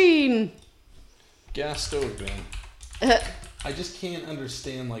Bing machine! Gas stove ban. I just can't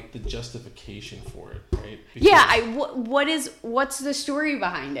understand, like, the justification for it, right? Because what's the story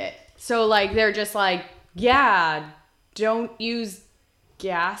behind it? So, like, they're just like, don't use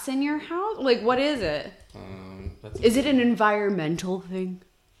gas in your house? Like, what is it? Is it an environmental thing?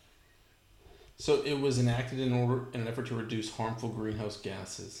 So it was enacted in an effort to reduce harmful greenhouse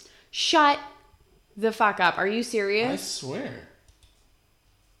gases. Shut the fuck up. Are you serious? I swear.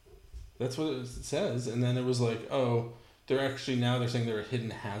 That's what it says. And then it was like, They're saying they're a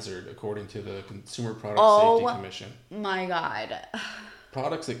hidden hazard according to the Consumer Product Safety Commission. My God.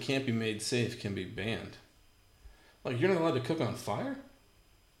 Products that can't be made safe can be banned. Like, you're not allowed to cook on fire?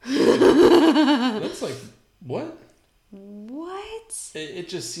 That's like, what? What? It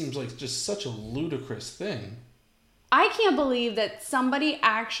just seems like just such a ludicrous thing. I can't believe that somebody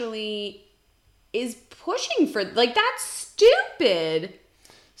actually is pushing for, like, that's stupid.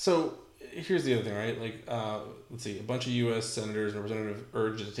 So here's the other thing, right? Like, let's see, a bunch of U.S. senators and representatives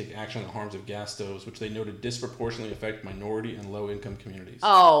urged to take action on the harms of gas stoves, which they noted disproportionately affect minority and low-income communities.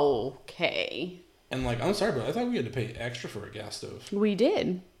 Okay. And, like, I'm sorry, but I thought we had to pay extra for a gas stove. We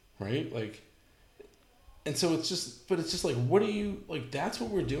did. Right? Like, and so it's just like, what do you, like, that's what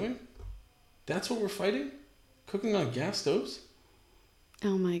we're doing? That's what we're fighting? Cooking on gas stoves?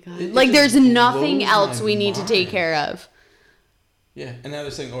 Oh my God. It like, there's just nothing blows else my we need to take mind. care of. Yeah, and now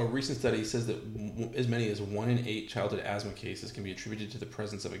they're saying, a recent study says that as many as 1 in 8 childhood asthma cases can be attributed to the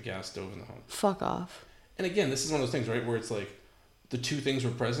presence of a gas stove in the home. Fuck off. And again, this is one of those things, right, where it's like the two things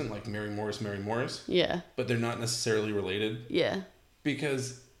were present, like Mary Morris, Yeah. but they're not necessarily related. Yeah.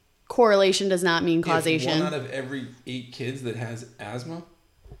 Because correlation does not mean causation. if 1 out of every 8 kids that has asthma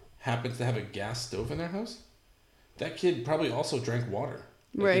happens to have a gas stove in their house, that kid probably also drank water.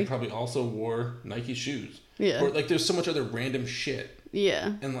 That Right. kid probably also wore Nike shoes. Yeah. Or, like, there's so much other random shit.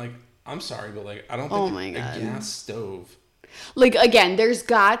 Yeah. And, like, I'm sorry, but, like, I don't Oh think my a God. gas stove... Like, again, there's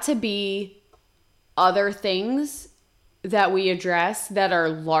got to be other things that we address that are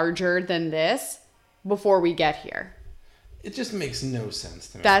larger than this before we get here. It just makes no sense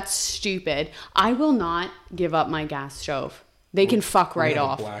to me. That's stupid. I will not give up my gas stove. They can fuck We're right gonna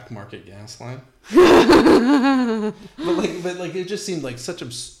have off. a black market gas line. but like it just seemed like such an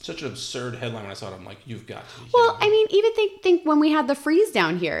absurd headline when I saw it. I'm like, you've got to be Well, kidding I me. mean, even think when we had the freeze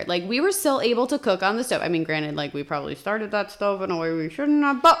down here, like we were still able to cook on the stove. I mean, granted, like we probably started that stove in a way we shouldn't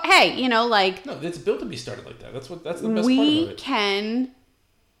have, but hey, you know, like No, it's built to be started like that. That's the best part we about it. can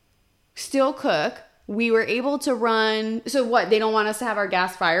still cook. We were able to run. So what? They don't want us to have our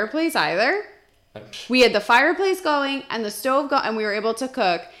gas fireplace either. We had the fireplace going and the stove going, and we were able to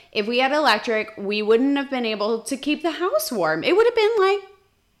cook. If we had electric, we wouldn't have been able to keep the house warm. It would have been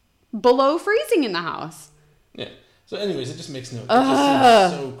like below freezing in the house. Yeah. So, anyways, it just makes no. It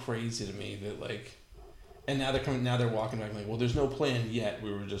just seems so crazy to me that like, and now they're coming. Now they're walking back like, well, there's no plan yet.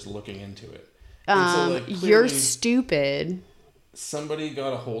 We were just looking into it. And so, like, You're clearly stupid. somebody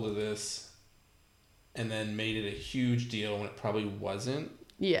got a hold of this, and then made it a huge deal when it probably wasn't.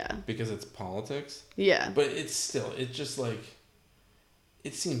 Yeah. Because it's politics. Yeah. But it's still, it just like,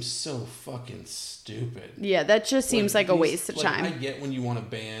 it seems so fucking stupid. Yeah, that just seems like a waste of time. I get when you want to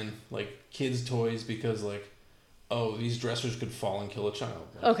ban like kids' toys because like, oh, these dressers could fall and kill a child.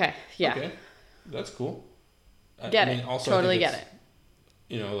 Like, Okay, yeah. Okay, that's cool. Get it. Also, I Totally think get it.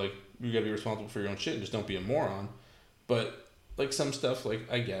 You know, like you gotta be responsible for your own shit and just don't be a moron. But like some stuff,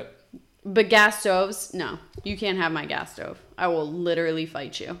 like I get. But gas stoves, no. You can't have my gas stove. I will literally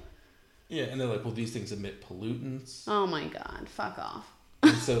fight you. Yeah, and they're like, well, these things emit pollutants. Oh my God, fuck off.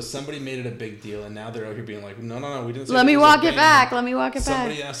 And so somebody made it a big deal, and now they're out here being like, no, we didn't say Let me there was a walk it ban. back. Let me walk it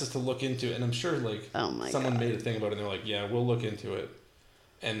Somebody back. asked us to look into it, and I'm sure like Oh my someone God. made a thing about it, and they're like, yeah, we'll look into it.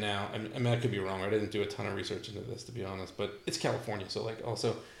 And now, I mean, I could be wrong. I didn't do a ton of research into this, to be honest, but it's California, so like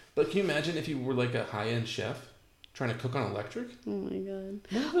also, but can you imagine if you were like a high-end chef trying to cook on electric? Oh my God.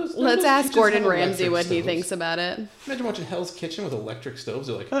 None of those Let's ask kitchens Gordon have Ramsay electric what he stoves. thinks about it. Imagine watching Hell's Kitchen with electric stoves.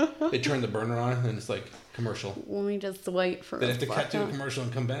 They're like, they turn the burner on, and it's like commercial. Let me just wait for They a have to cut to a fuck. commercial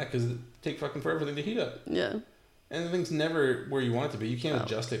and come back because it take fucking for everything to heat up. Yeah. And the thing's never where you want it to be. You can't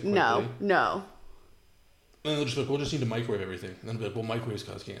adjust it quickly. No. And they'll just be like, we'll just need to microwave everything. And then they'll be like, well, microwaves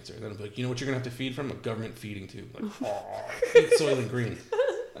cause cancer. And then they'll be like, you know what you're going to have to feed from? A government feeding tube. Like, oh, eat Soylent Green.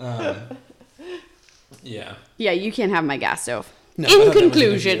 Yeah. Yeah, you can't have my gas stove. No, I thought In that was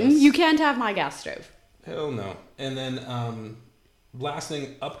conclusion, ridiculous. you can't have my gas stove. Hell no. And then last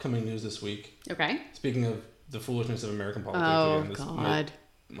thing, upcoming news this week. Okay. Speaking of the foolishness of American politics. Oh, again, God.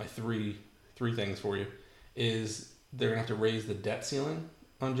 My three things for you is they're going to have to raise the debt ceiling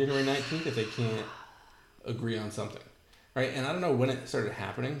on January 19th if they can't agree on something. Right? And I don't know when it started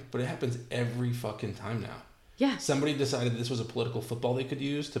happening, but it happens every fucking time now. Yeah. Somebody decided this was a political football they could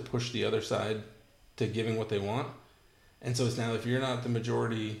use to push the other side to giving what they want. And so it's now if you're not the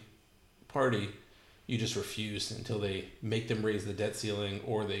majority party, you just refuse until they make them raise the debt ceiling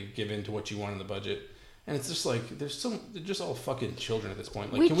or they give in to what you want in the budget. And it's just like they're just all fucking children at this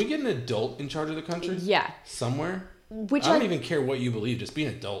point. Like, can we get an adult in charge of the country? Yeah. Somewhere? Which I don't even care what you believe. Just be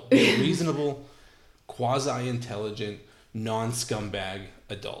an adult. Be a reasonable, quasi-intelligent, non-scumbag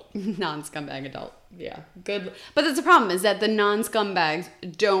adult. Non-scumbag adult. Yeah. Good. But that's the problem, is that the non-scumbags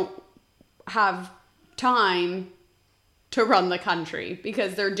don't have time to run the country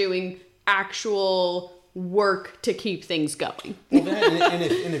because they're doing actual work to keep things going. Well, that,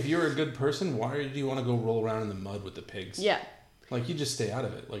 and if you're a good person, why do you want to go roll around in the mud with the pigs? Yeah. Like, you just stay out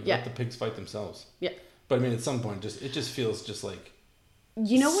of it. Like, Yeah. let the pigs fight themselves. Yeah. But I mean, at some point, it just feels just like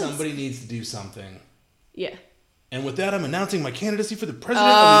somebody needs to do something. Yeah. And with that, I'm announcing my candidacy for the president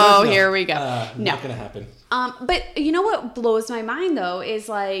Oh, of the United States. here we go. No. Not going to happen. But you know what blows my mind, though, is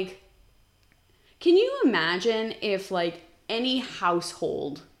like, can you imagine if like any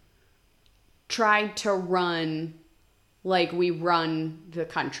household tried to run like we run the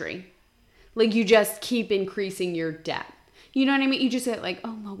country? Like, you just keep increasing your debt. You know what I mean? You just say like,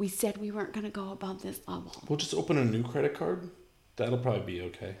 oh, well, we said we weren't going to go above this level. We'll just open a new credit card. That'll probably be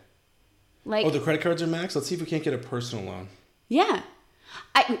okay. Like, Oh, the credit cards are maxed? Let's see if we can't get a personal loan. yeah.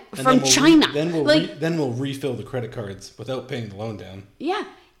 And From China. Then we'll refill the credit cards without paying the loan down. Yeah.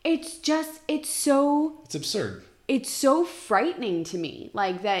 It's absurd. It's so frightening to me,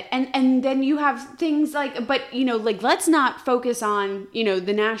 like that. And then you have things like, but you know, like, let's not focus on, you know,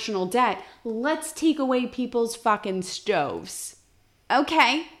 the national debt. Let's take away people's fucking stoves.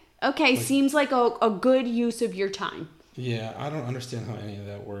 Okay. Seems like a good use of your time. Yeah, I don't understand how any of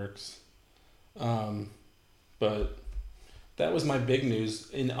that works. But that was my big news.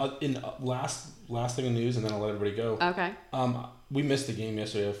 In last thing of news, and then I'll let everybody go. Okay. We missed the game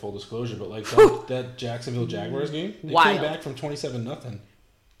yesterday, full disclosure, but like that Jacksonville Jaguars game, they Wild. came back from 27-0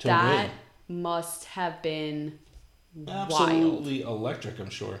 to That win. must have been Absolutely wild. electric, I'm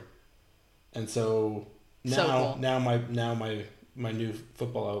sure. And so now, So cool. now my new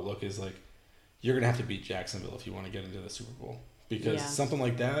football outlook is like, you're gonna have to beat Jacksonville if you want to get into the Super Bowl, because something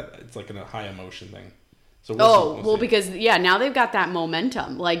like that, it's like a high emotion thing. So we'll see. Because now they've got that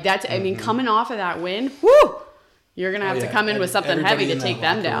momentum. Like, that's, I mean, coming off of that win, whoo, you're gonna have to come in with something heavy to take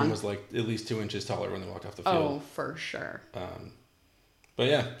them down. Was like at least 2 inches taller when they walked off the field. Oh, for sure. But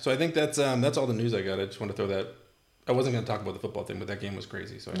yeah, so I think that's all the news I got. I just want to throw that. I wasn't going to talk about the football thing, but that game was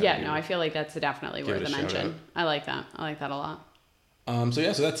crazy. So I feel like that's definitely worth a mention. I like that. I like that a lot. So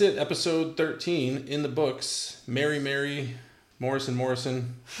that's it. Episode 13 in the books. Mary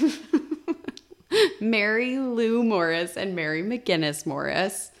Morrison. Mary Lou Morris and Mary McGinnis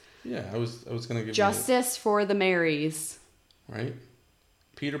Morris. Yeah, I was going to give Justice for the Marys. Right?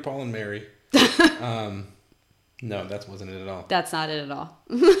 Peter, Paul, and Mary. No, that wasn't it at all. That's not it at all.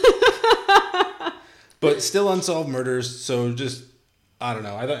 But still unsolved murders. So just, I don't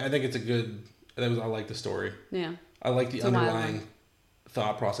know. I think it's I like the story. Yeah. I like the underlying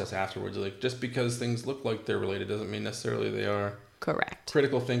thought process afterwards. Like, just because things look like they're related doesn't mean necessarily they are. Correct.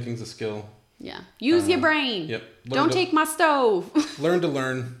 Critical thinking's a skill. Yeah. Use your brain. Yep. Don't take my stove. Learn to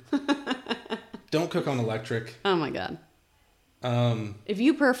learn. Don't cook on electric. Oh my God. If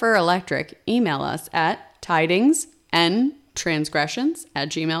you prefer electric, email us at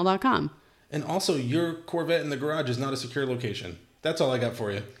tidingsandtransgressions@gmail.com. And also, your Corvette in the garage is not a secure location. That's all I got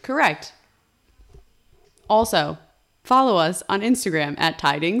for you. Correct. Also, follow us on Instagram at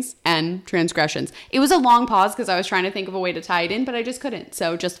tidingsandtransgressions. It was a long pause because I was trying to think of a way to tie it in, but I just couldn't.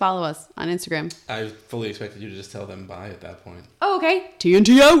 So just follow us on Instagram. I fully expected you to just tell them bye at that point. Oh, okay.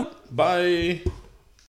 TNT out. Bye.